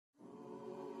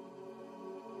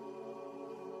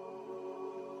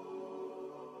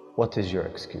What is your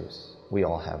excuse? We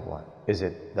all have one. Is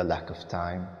it the lack of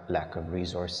time, lack of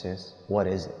resources? What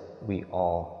is it? We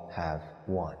all have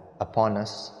one. Upon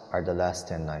us are the last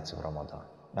 10 nights of Ramadan.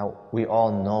 Now, we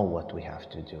all know what we have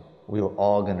to do. We are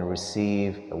all going to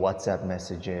receive the WhatsApp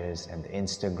messages and the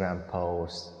Instagram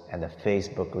posts and the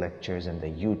Facebook lectures and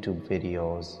the YouTube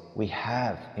videos. We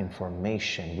have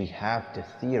information, we have the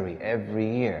theory every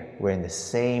year. We're in the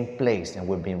same place and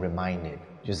we're being reminded.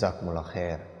 Jazakumullah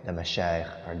khair. The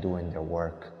mashayikh are doing their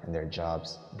work and their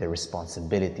jobs, their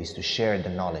responsibilities to share the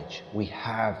knowledge. We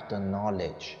have the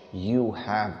knowledge. You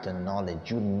have the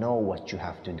knowledge. You know what you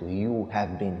have to do. You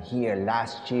have been here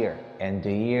last year and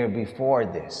the year before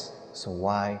this. So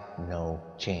why no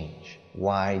change?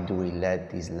 Why do we let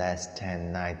these last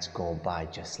 10 nights go by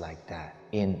just like that?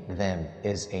 In them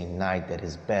is a night that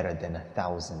is better than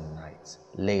 1,000 nights.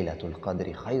 Laylatul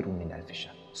Qadri khayrun min alf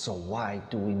shahr. So why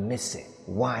do we miss it?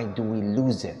 Why do we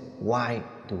lose it? Why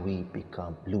do we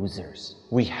become losers?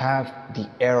 We have the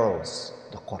arrows,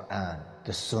 the Quran,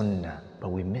 the Sunnah, but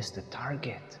we miss the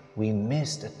target. We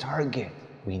miss the target.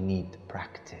 We need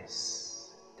practice.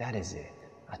 That is it.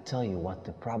 I tell you what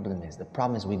the problem is. The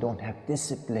problem is we don't have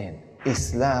discipline.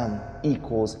 Islam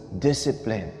equals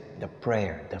discipline. The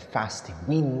prayer, the fasting.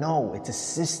 We know it's a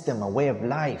system, a way of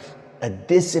life. A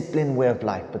disciplined way of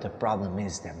life, but the problem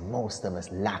is that most of us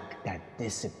lack that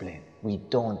discipline. We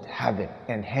don't have it,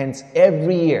 and hence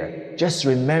every year, just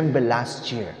remember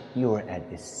last year, you were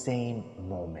at the same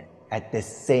moment, at the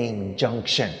same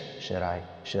junction. Should I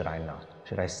not?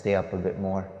 Should I stay up a bit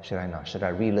more? Should I not? Should I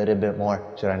read a little bit more?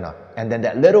 Should I not? And then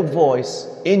that little voice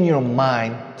in your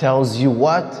mind tells you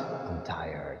what? I'm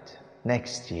tired.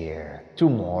 Next year,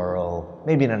 tomorrow,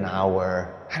 maybe in an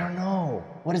hour. I don't know.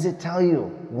 What does it tell you?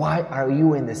 Why are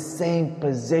you in the same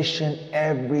position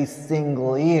every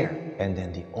single year? And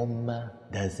then the ummah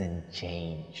doesn't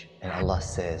change. And Allah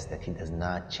says that He does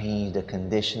not change the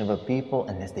condition of a people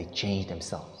unless they change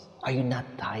themselves. Are you not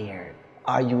tired?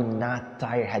 Are you not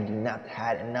tired? Had you not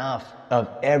had enough of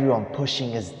everyone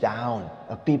pushing us down,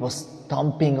 of people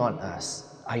stomping on us?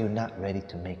 Are you not ready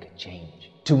to make a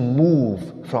change? To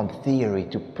move from theory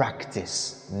to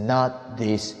practice? Not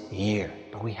this year.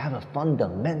 But we have a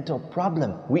fundamental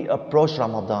problem. We approach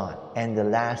Ramadan and the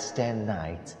last 10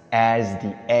 nights as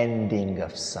the ending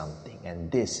of something.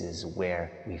 And this is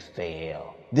where we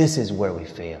fail. This is where we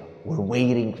fail. We're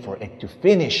waiting for it to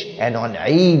finish. And on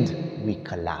Eid, we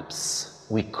collapse.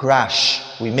 We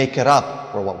crash. We make it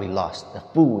up for what we lost. The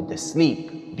food, the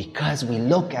sleep. Because we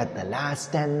look at the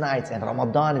last 10 nights and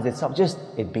Ramadan is itself just,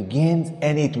 it begins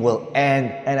and it will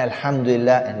end. And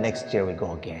Alhamdulillah, and next year we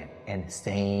go again. And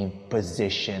same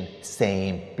position,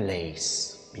 same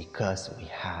place. Because we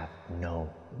have no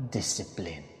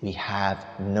discipline. We have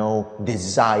no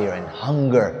desire and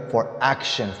hunger for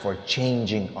action, for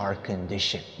changing our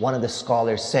condition. One of the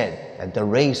scholars said that the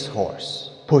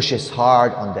racehorse pushes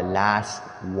hard on the last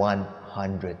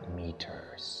 100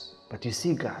 meters. But you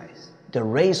see, guys, the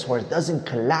racehorse doesn't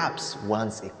collapse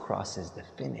once it crosses the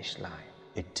finish line.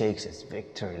 It takes its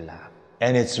victory lap.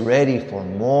 And it's ready for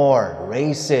more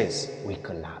races. We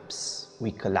collapse.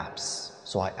 We collapse.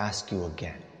 So I ask you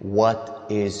again, what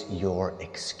is your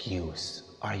excuse?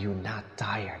 Are you not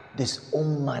tired? This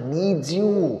ummah needs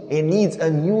you. It needs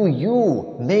a new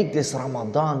you. Make this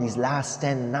Ramadan, these last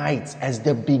 10 nights, as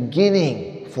the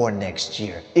beginning for next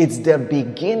year. It's the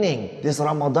beginning. This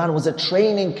Ramadan was a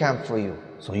training camp for you.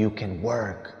 So you can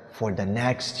work for the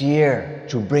next year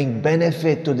to bring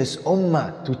benefit to this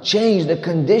ummah, to change the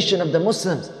condition of the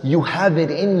Muslims. You have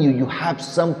it in you. You have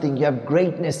something. You have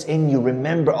greatness in you.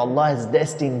 Remember, Allah has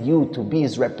destined you to be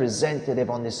His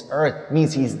representative on this earth.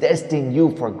 Means He's destined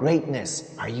you for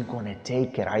greatness. Are you going to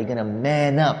take it? Are you going to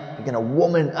man up? Are you going to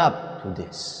woman up to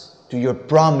this? To your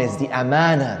promise, the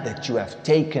amana that you have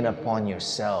taken upon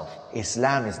yourself.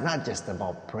 Islam is not just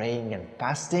about praying and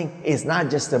fasting. It's not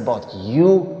just about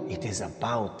you. It is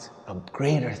about a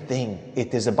greater thing.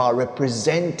 It is about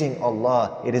representing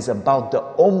Allah. It is about the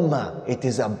ummah. It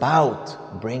is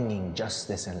about bringing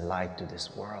justice and light to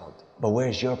this world. But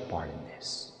where's your part in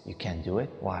this? You can't do it.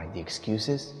 Why? The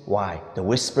excuses? Why? The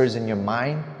whispers in your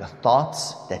mind? The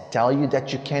thoughts that tell you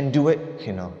that you can't do it?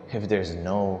 You know, if there's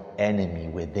no enemy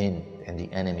within, and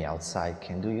the enemy outside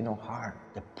can do you no harm.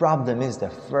 The problem is the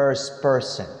first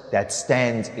person that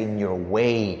stands in your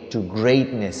way to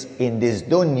greatness in this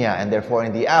dunya and therefore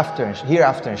in the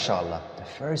hereafter, inshallah. The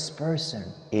first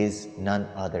person is none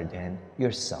other than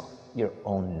yourself, your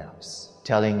own nafs,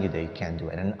 telling you that you can't do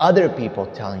it. And other people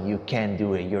telling you can't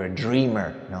do it. You're a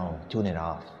dreamer. No, tune it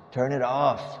off. Turn it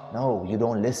off. No, you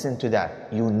don't listen to that.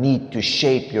 You need to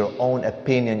shape your own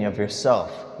opinion of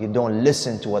yourself. You don't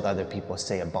listen to what other people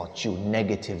say about you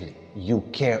negatively. You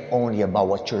care only about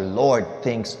what your Lord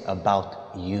thinks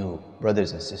about you.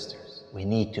 Brothers and sisters, we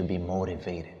need to be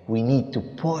motivated. We need to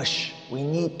push. We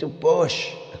need to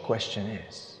push. The question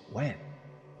is, when?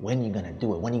 When are you gonna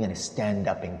do it? When are you gonna stand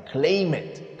up and claim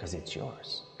it? Because it's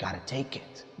yours. Gotta take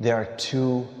it. There are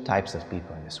two types of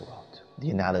people in this world. The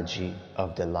analogy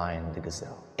of the lion and the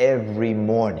gazelle. Every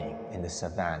morning in the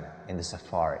savannah, in the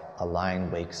safari, a lion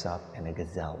wakes up and a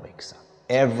gazelle wakes up.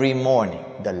 Every morning,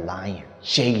 the lion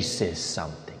chases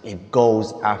something. It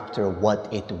goes after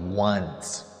what it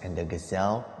wants. And the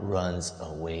gazelle runs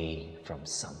away from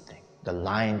something. The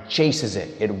lion chases it.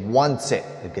 It wants it.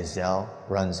 The gazelle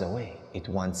runs away. It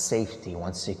wants safety,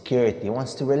 wants security,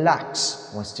 wants to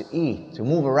relax, wants to eat, to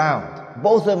move around.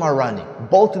 Both of them are running.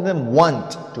 Both of them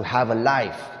want to have a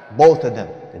life. Both of them.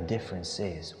 The difference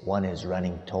is one is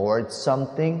running towards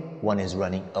something, one is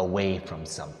running away from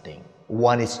something.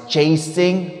 One is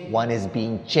chasing, one is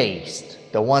being chased.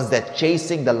 The ones that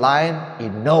chasing the lion,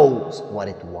 it knows what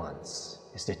it wants.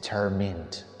 It's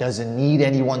determined. Doesn't need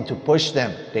anyone to push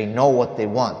them. They know what they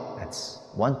want. That's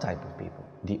one type of people.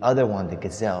 The other one, the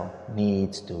gazelle,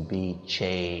 needs to be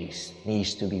chased,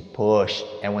 needs to be pushed.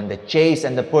 And when the chase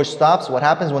and the push stops, what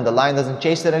happens when the lion doesn't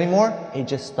chase it anymore? It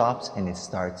just stops and it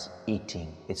starts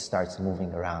eating. It starts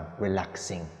moving around,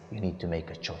 relaxing. You need to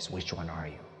make a choice. Which one are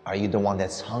you? Are you the one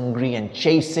that's hungry and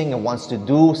chasing and wants to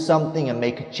do something and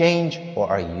make a change? Or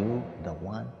are you the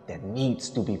one that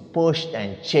needs to be pushed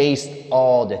and chased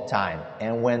all the time?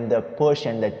 And when the push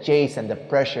and the chase and the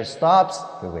pressure stops,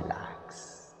 you relax.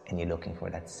 And you're looking for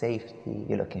that safety,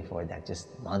 you're looking for that just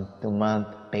month-to-month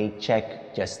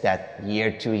paycheck, just that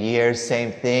year-to-year,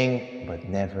 same thing, but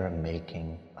never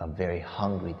making a very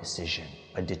hungry decision,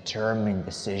 a determined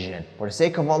decision. For the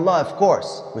sake of Allah, of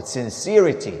course, with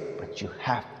sincerity, but you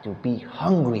have to be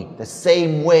hungry the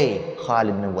same way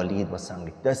Khalid ibn Walid was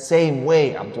hungry, the same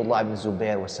way Abdullah ibn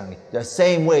Zubair was hungry, the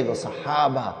same way the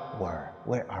Sahaba were.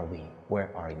 Where are we? Where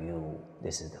are you?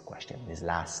 This is the question. These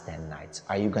last 10 nights.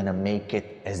 Are you going to make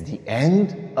it as the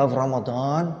end of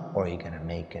Ramadan? Or are you going to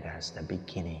make it as the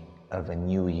beginning of a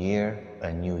new year,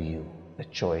 a new you? The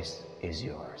choice is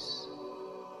yours.